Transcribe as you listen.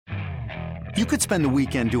You could spend the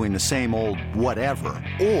weekend doing the same old whatever,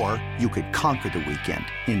 or you could conquer the weekend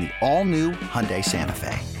in the all-new Hyundai Santa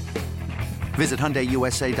Fe. Visit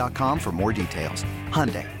HyundaiUSA.com for more details.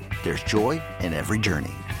 Hyundai, there's joy in every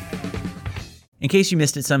journey. In case you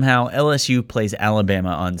missed it somehow, LSU plays Alabama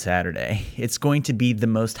on Saturday. It's going to be the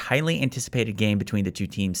most highly anticipated game between the two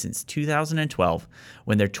teams since 2012,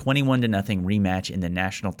 when their 21-0 rematch in the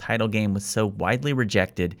national title game was so widely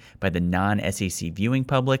rejected by the non-SEC viewing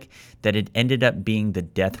public that it ended up being the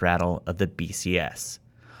death rattle of the BCS.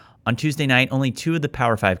 On Tuesday night, only 2 of the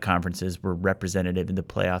Power 5 conferences were representative in the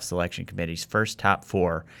playoff selection committee's first top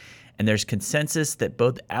 4, and there's consensus that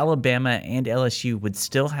both Alabama and LSU would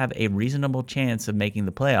still have a reasonable chance of making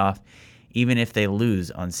the playoff, even if they lose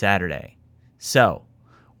on Saturday. So,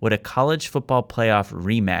 would a college football playoff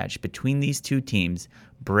rematch between these two teams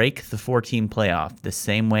break the 4-team playoff the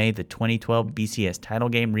same way the 2012 BCS title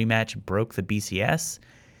game rematch broke the BCS?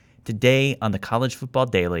 Today on the College Football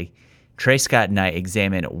Daily, Trey Scott and I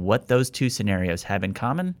examine what those two scenarios have in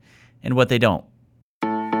common and what they don't.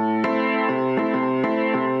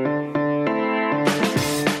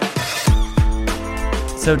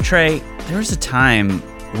 So, Trey, there was a time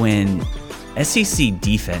when SEC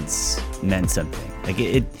defense meant something. Like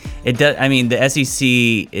it does. I mean, the SEC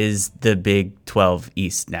is the Big 12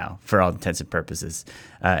 East now, for all intents and purposes,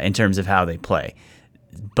 in terms of how they play.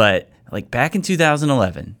 But like back in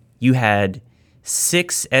 2011, you had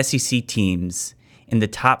 6 SEC teams in the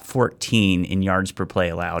top 14 in yards per play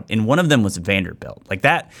allowed, and one of them was Vanderbilt. Like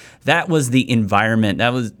that was the environment.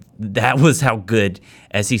 That was how good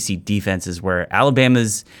SEC defenses were.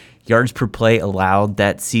 Alabama's yards per play allowed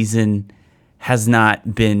that season has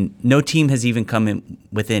not been, no team has even come in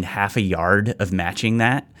within half a yard of matching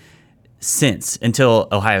that until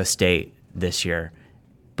Ohio State this year.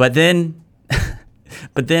 But then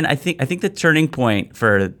I think the turning point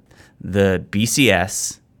for the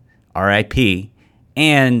BCS, RIP,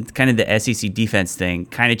 and kind of the SEC defense thing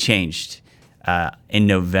kind of changed in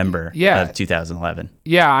November of 2011.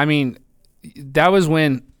 Yeah, I mean, that was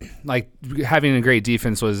when, like, having a great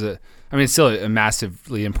defense was it's still a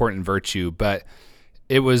massively important virtue, but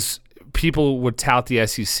it was, people would tout the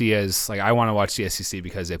SEC as, like, I want to watch the SEC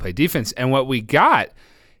because they play defense. And what we got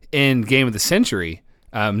in Game of the Century,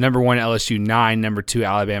 number 1 LSU 9, number 2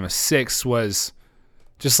 Alabama 6, was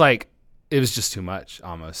just like, it was just too much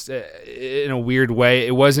almost. In a weird way,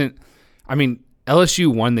 it wasn't, I mean,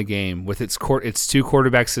 LSU won the game with its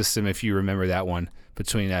 2-quarterback system, if you remember that one,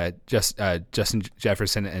 between Justin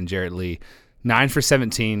Jefferson and Jarrett Lee. 9 for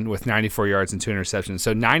 17 with 94 yards and 2 interceptions.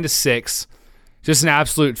 So 9-6, just an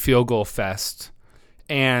absolute field goal fest.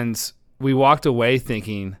 And we walked away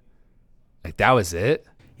thinking, like, that was it?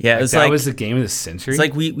 Yeah, it was that was the game of the century? It's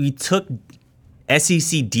like we took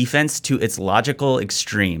SEC defense to its logical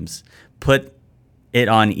extremes, put it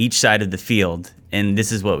on each side of the field, and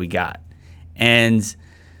this is what we got. And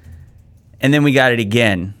then we got it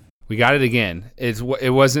again.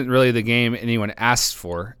 It wasn't really the game anyone asked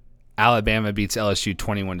for. Alabama beats LSU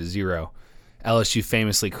 21-0. LSU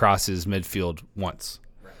famously crosses midfield once.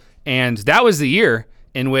 Right. And that was the year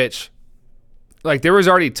in which, like, there was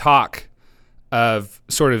already talk of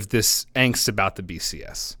sort of this angst about the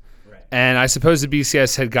BCS. Right. And I suppose the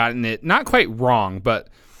BCS had gotten it not quite wrong, but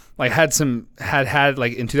like had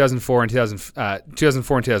like in 2004 and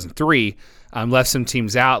 2003, left some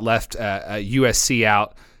teams out, left USC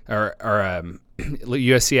out or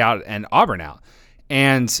USC out and Auburn out.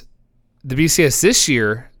 And the BCS this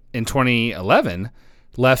year in 2011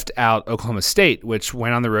 left out Oklahoma State, which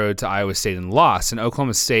went on the road to Iowa State and lost. And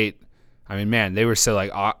Oklahoma State, I mean, man, they were so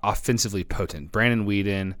like offensively potent. Brandon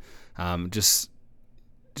Weeden, just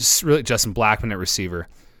really Justin Blackman at receiver.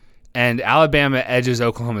 And Alabama edges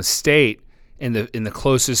Oklahoma State in the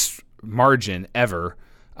closest margin ever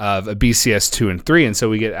of a BCS 2 and 3, and so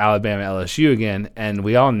we get Alabama LSU again, and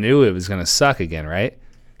we all knew it was going to suck again, right?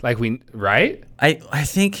 Right? I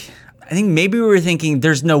think maybe we were thinking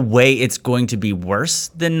there's no way it's going to be worse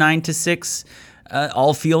than 9-6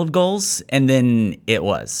 all field goals, and then it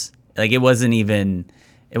was. Like it wasn't even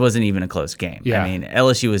a close game. Yeah. I mean,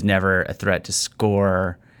 LSU was never a threat to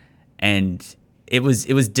score, and it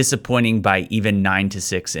was disappointing by even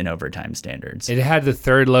 9-6 in overtime standards. It had the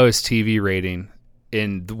third lowest TV rating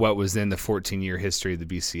in what was then the 14-year history of the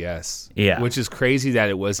BCS. Yeah, which is crazy that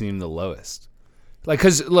it wasn't even the lowest. Like,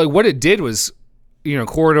 because like what it did was,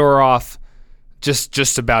 corridor off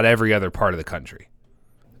just about every other part of the country.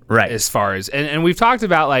 Right. As far as and we've talked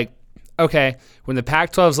about, like, okay, when the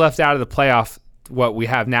Pac-12's left out of the playoff, what we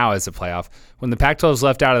have now is a playoff. When the Pac-12's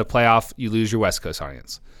left out of the playoff, you lose your West Coast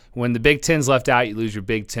audience. when the Big Ten's left out, you lose your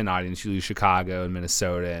Big Ten audience. You lose Chicago and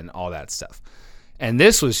Minnesota and all that stuff. And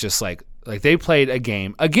this was just like they played a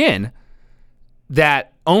game, again,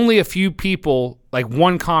 that only a few people, like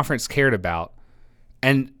one conference, cared about.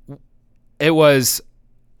 And it was,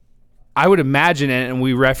 I would imagine, and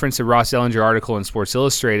we referenced a Ross Ellinger article in Sports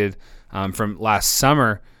Illustrated from last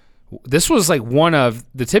summer, this was like one of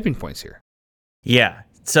the tipping points here. Yeah.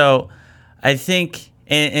 So I think,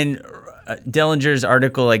 and Dellinger's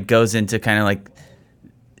article like goes into kind of like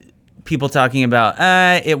people talking about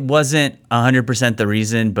it wasn't 100% the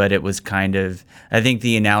reason, but it was kind of, I think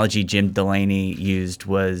the analogy Jim Delaney used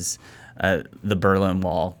was the Berlin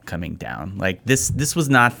Wall coming down. Like this was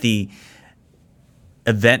not the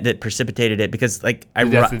event that precipitated it, because like the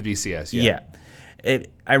death of the BCS. Yeah.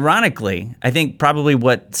 Ironically, I think probably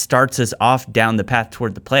what starts us off down the path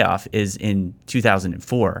toward the playoff is in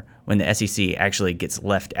 2004 when the SEC actually gets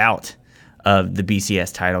left out of the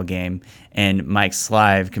BCS title game, and Mike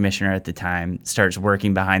Slive, commissioner at the time, starts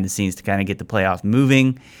working behind the scenes to kind of get the playoff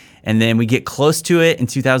moving. And then we get close to it in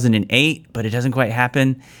 2008, but it doesn't quite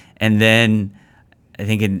happen. And then I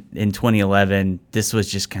think in 2011, this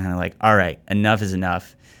was just kind of like, all right, enough is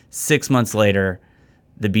enough. 6 months later,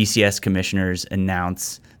 the BCS commissioners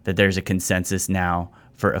announce that there's a consensus now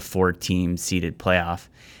for a 4-team seeded playoff.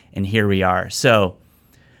 And here we are. So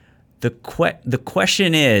the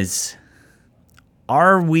question is,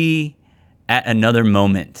 are we at another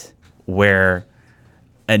moment where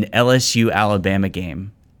an LSU-Alabama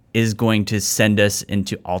game is going to send us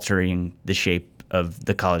into altering the shape of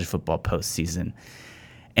the college football postseason?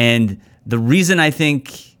 And the reason I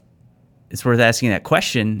think it's worth asking that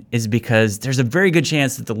question is because there's a very good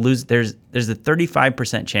chance that there's a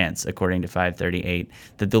 35% chance, according to 538,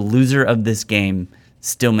 that the loser of this game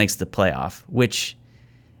still makes the playoff, which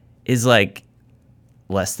is like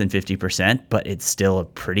less than 50%, but it's still a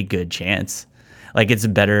pretty good chance. Like, it's a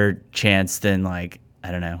better chance than, like,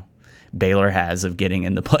 I don't know, Baylor has of getting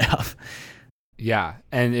in the playoff. Yeah,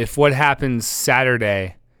 and if what happens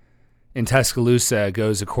Saturday in Tuscaloosa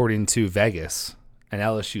goes according to Vegas and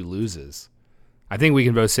LSU loses, I think we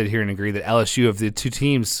can both sit here and agree that LSU, of the two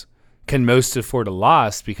teams, can most afford a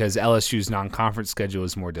loss because LSU's non-conference schedule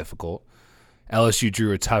is more difficult. LSU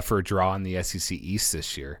drew a tougher draw in the SEC East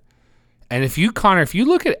this year. And if you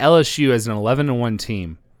look at LSU as an 11-1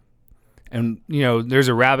 team, and you know there's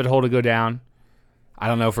a rabbit hole to go down, I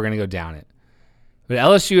don't know if we're going to go down it, but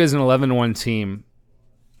LSU as an 11-1 team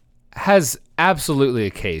has absolutely a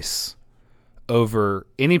case over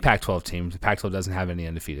any Pac-12 team. The Pac-12 doesn't have any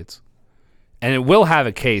undefeateds. And it will have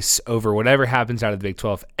a case over whatever happens out of the Big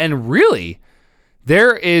 12. And really,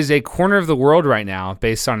 there is a corner of the world right now,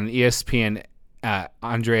 based on an ESPN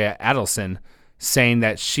Andrea Adelson, saying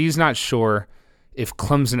that she's not sure if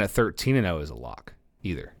Clemson at 13-0 is a lock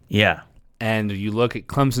either. Yeah. And you look at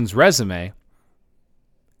Clemson's resume,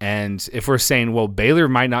 and if we're saying, well, Baylor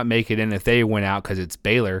might not make it in if they win out because it's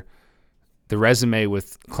Baylor, the resume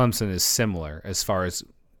with Clemson is similar as far as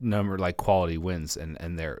number, like quality wins,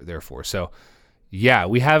 and therefore. So, yeah,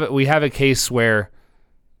 we have a case where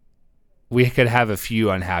we could have a few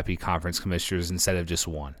unhappy conference commissioners instead of just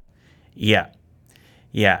one. Yeah.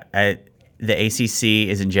 Yeah. The ACC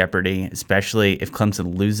is in jeopardy, especially if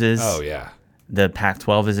Clemson loses. Oh, yeah. The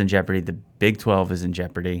Pac-12 is in jeopardy. The Big 12 is in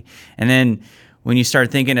jeopardy. And then when you start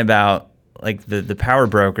thinking about like the power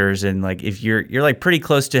brokers, and like if you're like pretty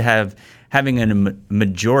close to having a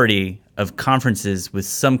majority of conferences with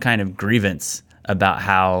some kind of grievance about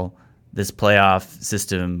how this playoff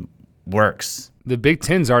system works. The Big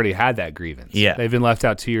Ten's already had that grievance. Yeah. They've been left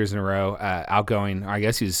out 2 years in a row. Outgoing, I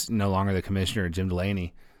guess he's no longer the commissioner, Jim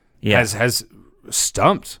Delaney, has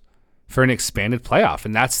stumped for an expanded playoff.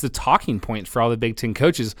 And that's the talking point for all the Big Ten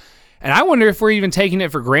coaches. And I wonder if we're even taking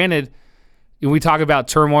it for granted. When we talk about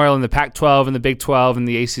turmoil in the Pac-12 and the Big 12 and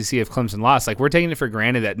the ACC if Clemson lost, like we're taking it for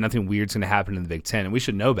granted that nothing weird's going to happen in the Big Ten, and we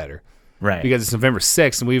should know better. Right. Because it's November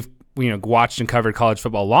 6th, and we've watched and covered college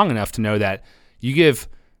football long enough to know that you give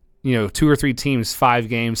 2 or 3 teams 5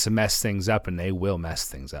 games to mess things up, and they will mess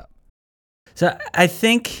things up. So I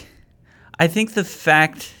think the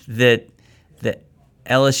fact that the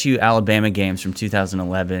LSU-Alabama games from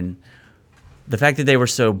 2011, the fact that they were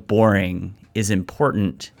so boring is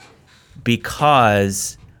important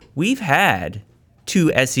because we've had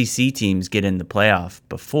 2 SEC teams get in the playoff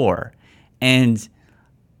before. And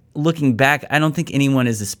looking back, I don't think anyone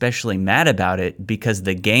is especially mad about it because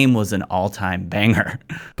the game was an all-time banger.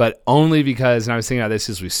 But only because, and I was thinking about this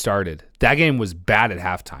as we started, that game was bad at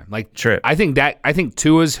halftime. Like, true. I think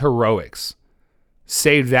Tua's heroics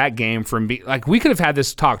saved that game from being, like, we could have had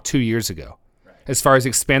this talk 2 years ago. Right. as far as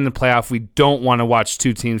expand the playoff. We don't want to watch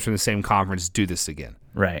two teams from the same conference do this again.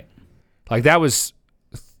 Right. Like that was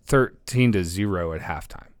 13-0 at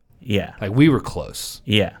halftime. Yeah. Like we were close.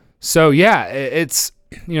 Yeah. So yeah, it's,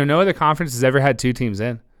 no other conference has ever had two teams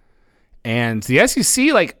in. And the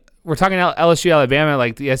SEC, like we're talking LSU, Alabama,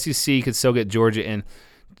 like the SEC could still get Georgia in.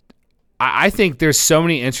 I think there's so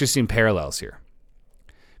many interesting parallels here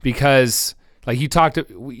because like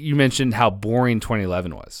you mentioned how boring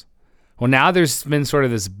 2011 was. Well, now there's been sort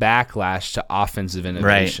of this backlash to offensive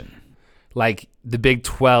innovation. Right. Like the Big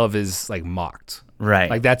 12 is like mocked.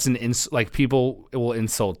 Right. Like that's like people will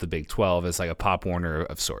insult the Big 12 as like a Pop Warner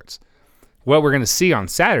of sorts. What we're going to see on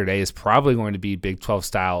Saturday is probably going to be Big 12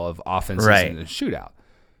 style of offenses in a shootout.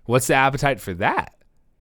 What's the appetite for that?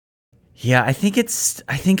 Yeah, I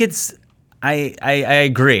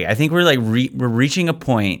agree. I think we're like we're reaching a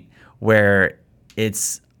point where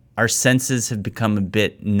our senses have become a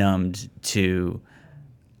bit numbed to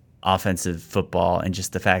offensive football and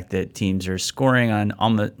just the fact that teams are scoring on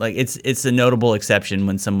almost like it's a notable exception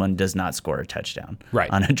when someone does not score a touchdown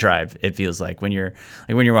on a drive. It feels like when you're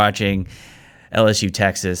watching LSU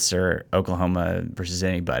Texas or Oklahoma versus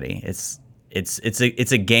anybody, it's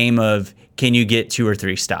a game of can you get 2 or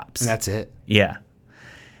 3 stops? And that's it. Yeah.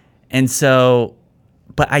 And so,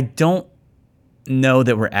 but I don't know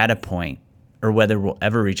that we're at a point or whether we'll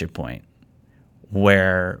ever reach a point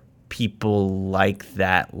where people like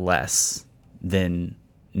that less than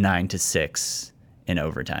 9-6 in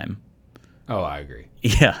overtime. Oh, I agree.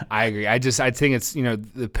 Yeah. I agree. I think it's,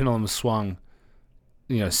 the pendulum swung,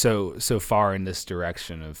 so far in this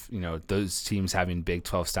direction of, those teams having Big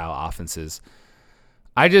 12 style offenses.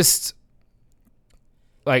 I just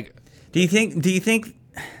like, do you think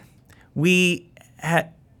we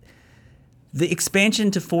had the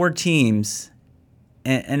expansion to 4 teams,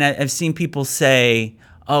 and I've seen people say,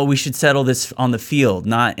 "Oh, we should settle this on the field,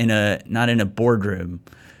 not in a boardroom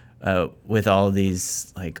with all of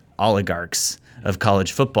these like oligarchs of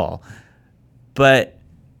college football." But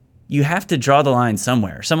you have to draw the line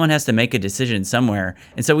somewhere. Someone has to make a decision somewhere,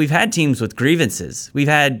 and so we've had teams with grievances. We've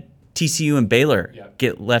had TCU and Baylor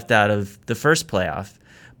get left out of the first playoff,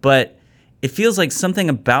 but it feels like something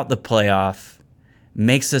about the playoff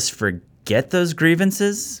makes us forget those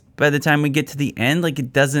grievances by the time we get to the end. Like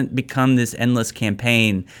it doesn't become this endless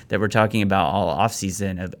campaign that we're talking about all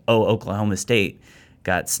offseason of, Oklahoma State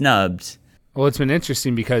got snubbed. Well, it's been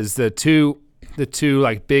interesting because the two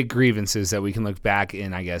like big grievances that we can look back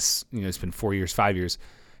in, I guess, it's been 4 years, 5 years.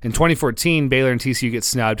 In 2014, Baylor and TCU get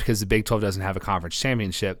snubbed because the Big 12 doesn't have a conference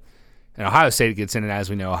championship. And Ohio State gets in, and as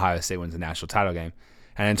we know, Ohio State wins the national title game.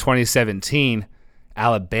 And in 2017,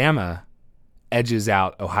 Alabama edges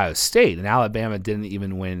out Ohio State, and Alabama didn't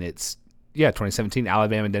even win its 2017.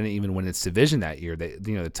 Alabama didn't even win its division that year. They,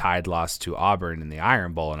 the Tide lost to Auburn in the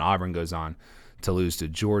Iron Bowl, and Auburn goes on to lose to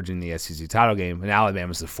Georgia in the SEC title game, and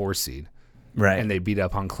Alabama's the 4th seed, right? And they beat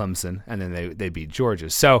up on Clemson, and then they beat Georgia.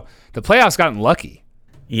 So the playoffs gotten lucky,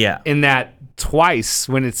 in that twice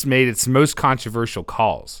when it's made its most controversial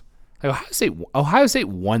calls. Like Ohio State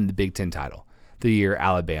won the Big Ten title the year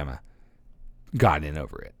Alabama got in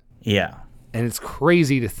over it. Yeah. And it's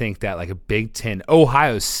crazy to think that like a Big Ten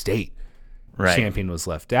Ohio State champion was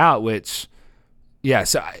left out, which,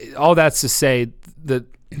 so all that's to say the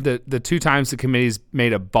 2 times the committee's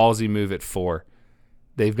made a ballsy move at 4,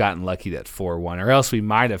 they've gotten lucky that 4 won, or else we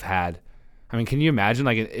might have had, I mean, can you imagine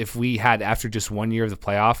like if we had, after just 1 year of the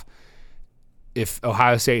playoff, if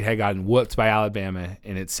Ohio State had gotten whooped by Alabama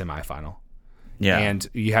in its semifinal, and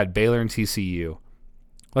you had Baylor and TCU.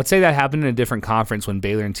 Let's say that happened in a different conference when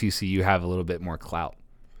Baylor and TCU have a little bit more clout.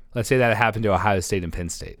 Let's say that happened to Ohio State and Penn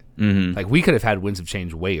State. Mm-hmm. Like we could have had winds of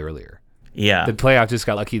change way earlier. Yeah. The playoff just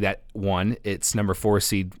got lucky that 1, its number 4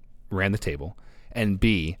 seed ran the table, and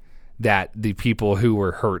B, that the people who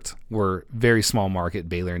were hurt were very small market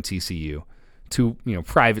Baylor and TCU, 2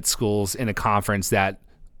 private schools in a conference that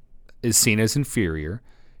is seen as inferior,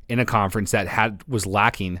 in a conference that was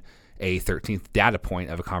lacking a 13th data point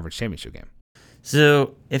of a conference championship game.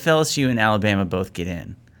 So if LSU and Alabama both get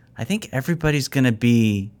in, I think everybody's going to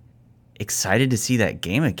be excited to see that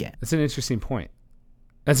game again. That's an interesting point.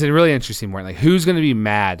 That's a really interesting point. Like, who's going to be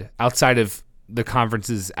mad outside of the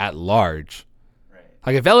conferences at large? Right.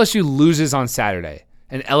 Like, if LSU loses on Saturday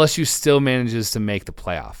and LSU still manages to make the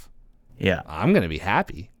playoff, I'm going to be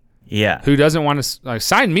happy. Yeah. Who doesn't want to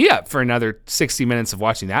sign me up for another 60 minutes of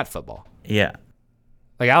watching that football? Yeah.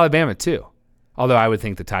 Like Alabama, too. Although I would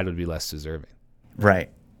think the Tide would be less deserving.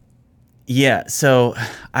 Right. Yeah. So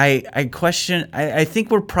I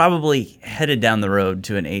think we're probably headed down the road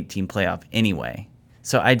to an 8-team playoff anyway.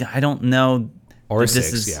 So I don't know. Or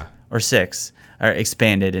 6, or 6 are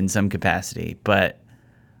expanded in some capacity. But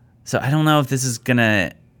so I don't know if this is going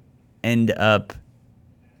to end up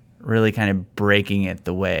really kind of breaking it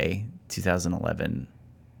the way 2011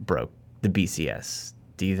 broke the BCS.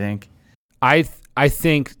 Do you think? I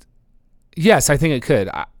think, yes, I think it could.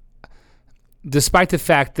 Despite the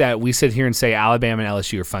fact that we sit here and say Alabama and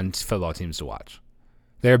LSU are fun football teams to watch.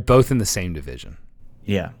 They're both in the same division.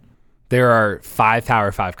 Yeah. There are 5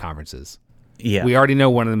 Power 5 conferences. Yeah. We already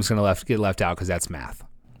know one of them is going to get left out because that's math.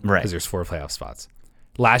 Right. Because there's 4 playoff spots.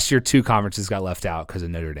 Last year, 2 conferences got left out because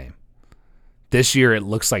of Notre Dame. This year, it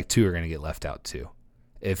looks like 2 are going to get left out too.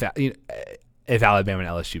 If Alabama and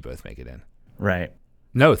LSU both make it in. Right.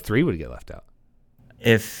 No, 3 would get left out.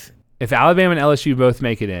 If Alabama and LSU both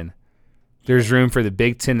make it in, there's room for the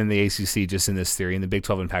Big Ten and the ACC just in this theory, and the Big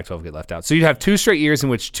 12 and Pac-12 get left out. So you have 2 straight years in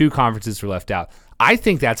which 2 conferences were left out. I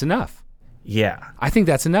think that's enough. Yeah. I think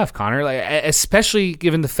that's enough, Connor. Like, especially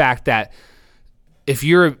given the fact that if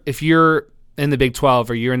you're in the Big 12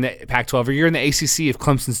 or you're in the Pac-12 or you're in the ACC, if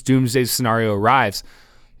Clemson's doomsday scenario arrives,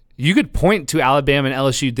 you could point to Alabama and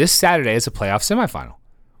LSU this Saturday as a playoff semifinal.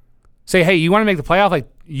 Say, hey, you want to make the playoff? Like,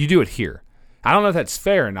 you do it here. I don't know if that's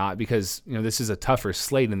fair or not because, this is a tougher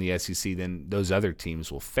slate in the SEC than those other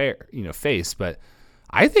teams will face. But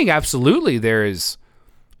I think absolutely there's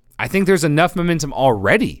enough momentum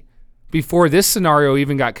already before this scenario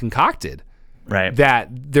even got concocted, right, that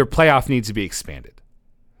their playoff needs to be expanded.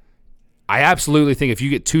 I absolutely think if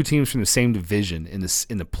you get 2 teams from the same division in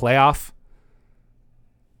the playoff,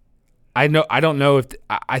 I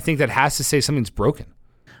think that has to say something's broken.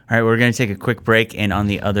 All right, we're going to take a quick break, and on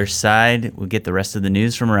the other side, we'll get the rest of the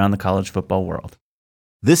news from around the college football world.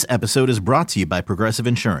 This episode is brought to you by Progressive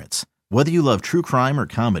Insurance. Whether you love true crime or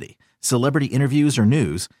comedy, celebrity interviews or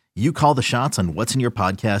news, you call the shots on what's in your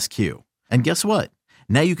podcast queue. And guess what?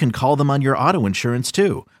 Now you can call them on your auto insurance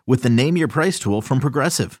too with the Name Your Price tool from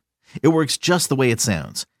Progressive. It works just the way it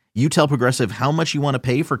sounds. You tell Progressive how much you want to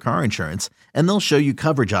pay for car insurance, and they'll show you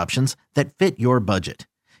coverage options that fit your budget.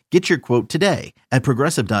 Get your quote today at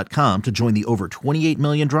Progressive.com to join the over 28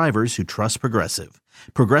 million drivers who trust Progressive.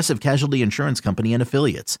 Progressive Casualty Insurance Company and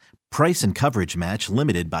Affiliates. Price and coverage match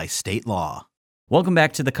limited by state law. Welcome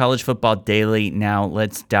back to the College Football Daily. Now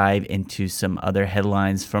let's dive into some other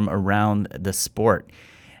headlines from around the sport.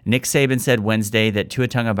 Nick Saban said Wednesday that Tua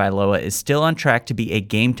Tagovailoa is still on track to be a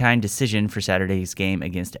game-time decision for Saturday's game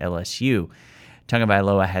against LSU.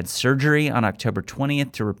 Tagovailoa had surgery on October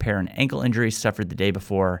 20th to repair an ankle injury suffered the day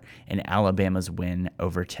before in Alabama's win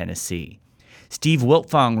over Tennessee. Steve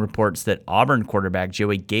Wiltfong reports that Auburn quarterback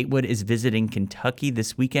Joey Gatewood is visiting Kentucky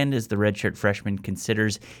this weekend as the redshirt freshman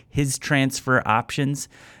considers his transfer options.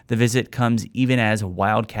 The visit comes even as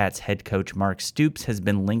Wildcats head coach Mark Stoops has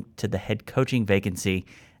been linked to the head coaching vacancy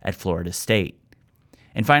at Florida State.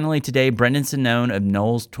 And finally today, Brendan Sonnone of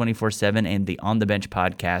Knowles 24/7 and the On the Bench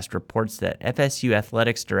podcast reports that FSU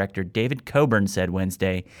Athletics Director David Coburn said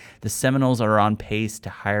Wednesday the Seminoles are on pace to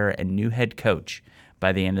hire a new head coach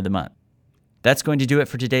by the end of the month. That's going to do it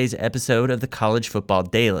for today's episode of the College Football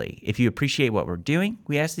Daily. If you appreciate what we're doing,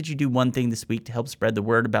 we ask that you do one thing this week to help spread the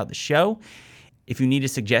word about the show. If you need a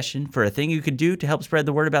suggestion for a thing you could do to help spread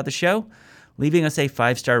the word about the show, leaving us a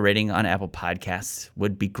 5-star rating on Apple Podcasts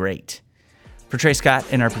would be great. For Trey Scott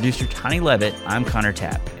and our producer, Tani Levitt, I'm Connor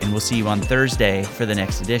Tapp, and we'll see you on Thursday for the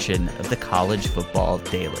next edition of the College Football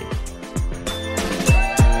Daily.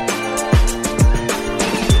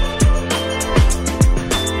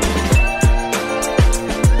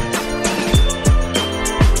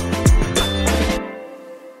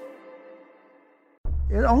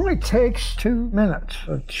 It only takes 2 minutes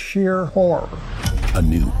of sheer horror. A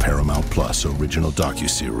new Paramount Plus original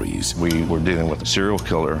docuseries. We were dealing with a serial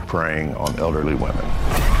killer preying on elderly women.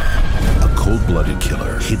 A cold-blooded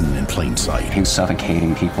killer hidden in plain sight. He's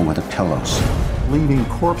suffocating people with the pillows. Leaving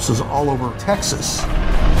corpses all over Texas.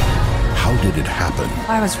 How did it happen?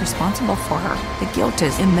 I was responsible for her. The guilt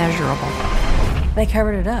is immeasurable. They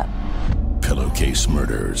covered it up. Pillowcase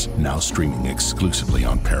Murders, now streaming exclusively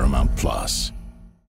on Paramount Plus.